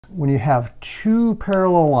when you have two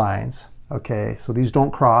parallel lines, okay, so these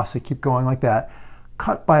don't cross, they keep going like that,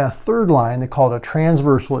 cut by a third line, they call it a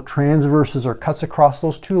transversal. It transverses or cuts across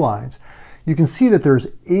those two lines. You can see that there's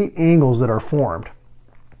 8 angles that are formed.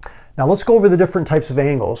 Now let's go over the different types of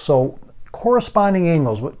angles. So corresponding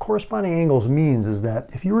angles, what corresponding angles means is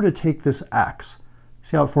that if you were to take this x,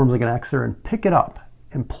 see how it forms like an x there, and pick it up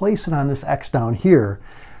and place it on this x down here,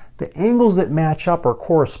 the angles that match up or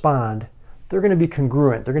correspond, they're going to be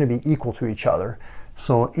congruent. They're going to be equal to each other.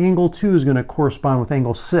 So angle 2 is going to correspond with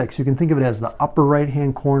angle 6. You can think of it as the upper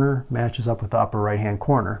right-hand corner matches up with the upper right-hand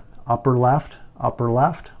corner. Upper left,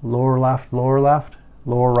 lower left, lower left,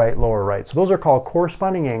 lower right, lower right. So those are called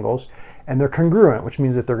corresponding angles, and they're congruent, which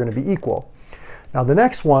means that they're going to be equal. Now the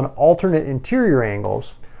next one, alternate interior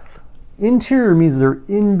angles. Interior means they're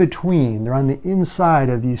in between. They're on the inside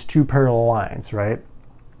of these two parallel lines, right?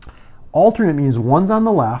 Alternate means one's on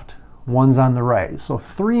the left, one's on the right. So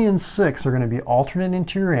 3 and 6 are going to be alternate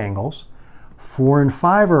interior angles. 4 and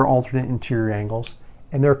 5 are alternate interior angles,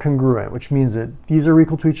 and they're congruent, which means that these are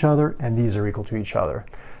equal to each other and these are equal to each other.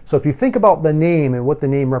 So if you think about the name and what the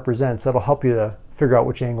name represents, that'll help you to figure out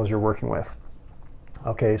which angles you're working with.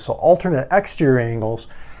 Okay, so alternate exterior angles.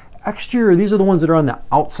 Exterior, these are the ones that are on the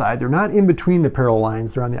outside. They're not in between the parallel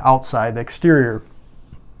lines. They're on the outside, the exterior.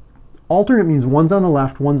 Alternate means one's on the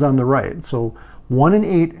left, one's on the right. So 1 and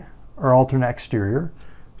 8 are alternate exterior.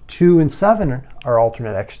 2 and 7 are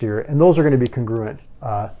alternate exterior, and those are going to be congruent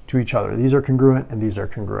to each other. These are congruent and these are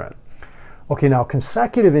congruent. Okay, now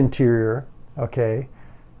consecutive interior, okay,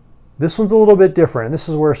 this one's a little bit different. And this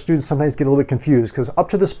is where students sometimes get a little bit confused, because up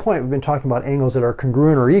to this point we've been talking about angles that are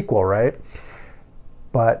congruent or equal, right?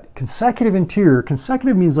 But consecutive interior,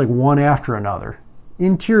 consecutive means like one after another.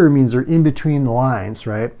 Interior means they're in between the lines,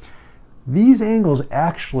 right? These angles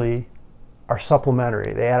actually are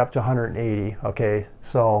supplementary. They add up to 180, okay?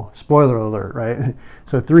 So spoiler alert, right?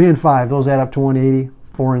 So 3 and 5, those add up to 180.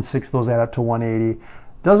 4 and 6, those add up to 180.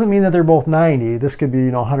 Doesn't mean that they're both 90. This could be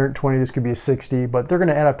 120, this could be a 60, but they're going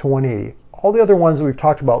to add up to 180. All the other ones that we've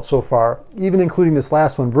talked about so far, even including this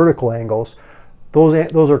last one, vertical angles,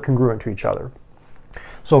 those are congruent to each other.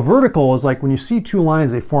 So vertical is like when you see two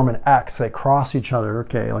lines, they form an X, they cross each other,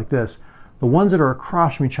 okay, like this. The ones that are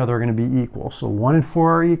across from each other are going to be equal. So 1 and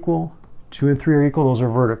 4 are equal, 2 and 3 are equal, those are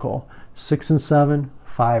vertical. 6 and 7,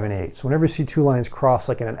 5 and 8. So whenever you see two lines cross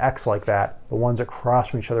like in an X like that, the ones that cross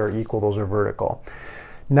from each other are equal, those are vertical.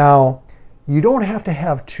 Now, you don't have to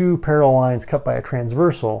have two parallel lines cut by a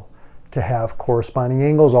transversal to have corresponding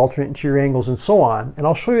angles, alternate interior angles, and so on. And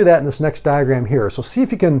I'll show you that in this next diagram here. So see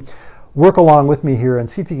if you can work along with me here and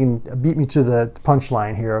see if you can beat me to the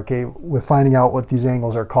punchline here, okay, with finding out what these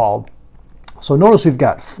angles are called. So notice we've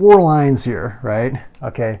got 4 lines here, right?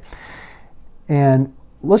 Okay. And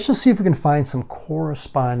let's just see if we can find some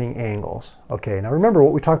corresponding angles. Okay, now remember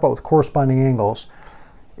what we talked about with corresponding angles.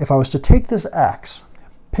 If I was to take this X,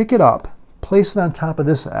 pick it up, place it on top of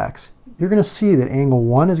this X, you're going to see that angle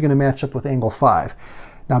 1 is going to match up with angle 5.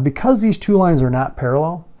 Now because these two lines are not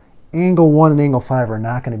parallel, angle 1 and angle 5 are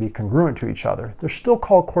not going to be congruent to each other. They're still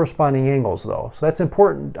called corresponding angles though. So that's an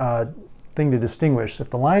important thing to distinguish.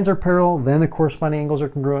 If the lines are parallel, then the corresponding angles are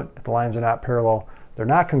congruent. If the lines are not parallel, they're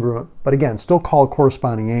not congruent, but again, still called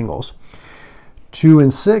corresponding angles. 2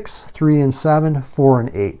 and 6, 3 and 7, 4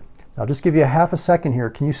 and 8. Now just give you a half a second here.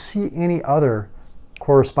 Can you see any other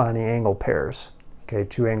corresponding angle pairs? Okay,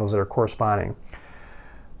 two angles that are corresponding.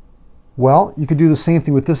 Well, you could do the same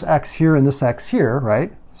thing with this X here and this X here,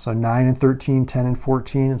 right? So 9 and 13, 10 and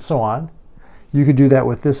 14, and so on. You could do that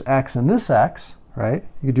with this X and this X, right?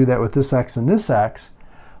 You could do that with this X and this X.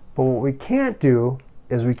 But what we can't do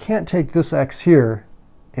is we can't take this X here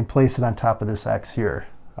and place it on top of this X here.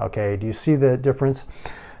 Okay, do you see the difference?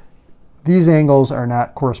 These angles are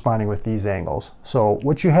not corresponding with these angles. So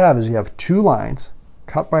what you have is you have two lines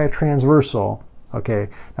cut by a transversal. Okay,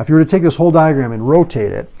 now if you were to take this whole diagram and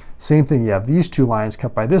rotate it, same thing, you have these two lines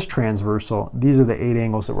cut by this transversal. These are the 8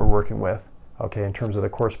 angles that we're working with, okay, in terms of the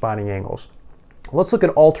corresponding angles. Let's look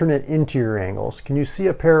at alternate interior angles. Can you see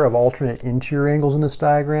a pair of alternate interior angles in this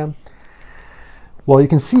diagram? Well, you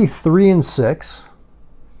can see 3 and 6.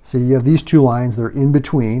 So you have these two lines, they're in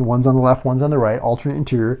between. One's on the left, one's on the right, alternate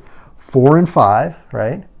interior. 4 and 5,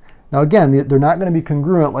 right? Now again, they're not going to be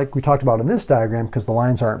congruent like we talked about in this diagram because the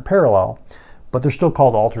lines aren't parallel, but they're still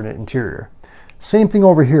called alternate interior. Same thing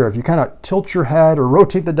over here. If you kind of tilt your head or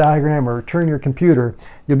rotate the diagram or turn your computer,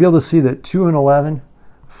 you'll be able to see that 2 and 11,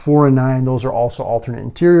 4 and 9, those are also alternate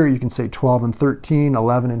interior. You can say 12 and 13,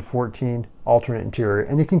 11 and 14, alternate interior.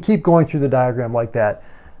 And you can keep going through the diagram like that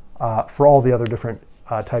for all the other different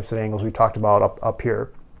types of angles we talked about up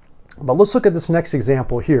here. But let's look at this next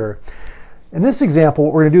example here. In this example,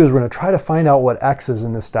 what we're going to do is we're going to try to find out what x is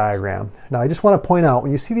in this diagram. Now, I just want to point out,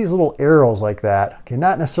 when you see these little arrows like that, okay,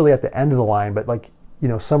 not necessarily at the end of the line, but like, you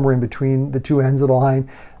know, somewhere in between the two ends of the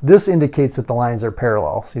line, this indicates that the lines are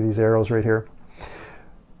parallel. See these arrows right here?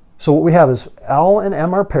 So what we have is L and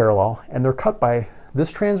M are parallel, and they're cut by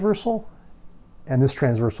this transversal and this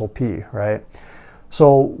transversal P, right?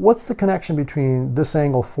 So what's the connection between this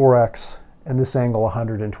angle 4x and this angle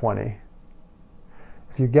 120?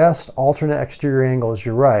 If you guessed alternate exterior angles,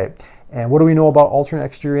 you're right. And what do we know about alternate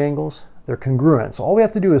exterior angles? They're congruent. So all we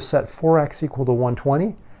have to do is set 4x equal to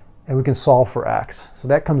 120, and we can solve for x. So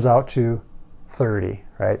that comes out to 30,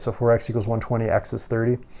 right? So 4x equals 120, x is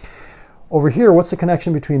 30. Over here, what's the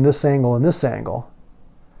connection between this angle and this angle?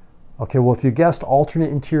 Okay, well, if you guessed alternate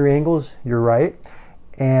interior angles, you're right.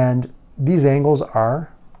 And these angles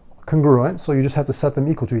are congruent, so you just have to set them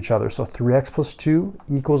equal to each other. So 3x plus 2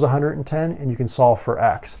 equals 110, and you can solve for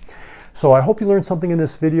x. So I hope you learned something in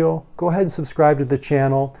this video. Go ahead and subscribe to the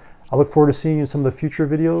channel. I look forward to seeing you in some of the future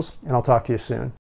videos, and I'll talk to you soon.